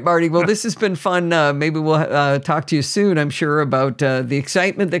 All right, Marty. Well, this has been fun. Maybe we'll talk to you soon, I'm sure, about the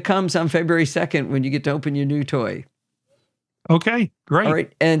excitement that comes on February 2nd when you get to open your new toy. Okay, great. All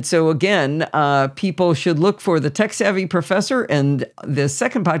right. And so again, people should look for the Tech Savvy Professor and the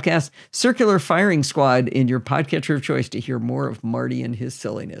second podcast, Circular Firing Squad, in your podcatcher of choice to hear more of Marty and his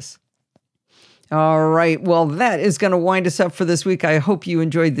silliness. All right. Well, that is going to wind us up for this week. I hope you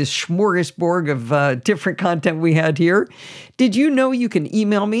enjoyed this smorgasbord of different content we had here. Did you know you can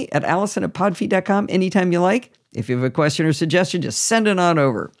email me at allison@podfeet.com anytime you like? If you have a question or suggestion, just send it on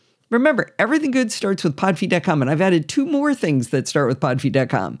over. Remember, everything good starts with podfeet.com, and I've added 2 more things that start with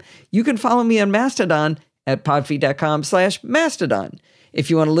podfeet.com. You can follow me on Mastodon at podfeet.com/Mastodon. If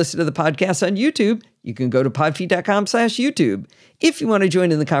you want to listen to the podcast on YouTube, you can go to podfeet.com/YouTube. If you want to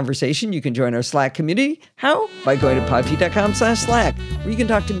join in the conversation, you can join our Slack community. How? By going to podfeet.com/Slack, where you can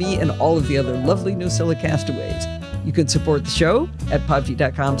talk to me and all of the other lovely NoSilla castaways. You can support the show at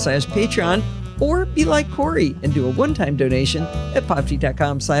podfeet.com/Patreon, or be like Corey and do a one-time donation at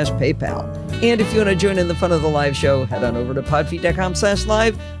podfeet.com/PayPal. And if you want to join in the fun of the live show, head on over to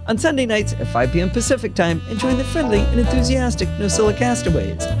podfeet.com/live on Sunday nights at 5 p.m. Pacific time and join the friendly and enthusiastic NoSilla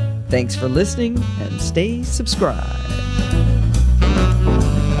castaways. Thanks for listening and stay subscribed.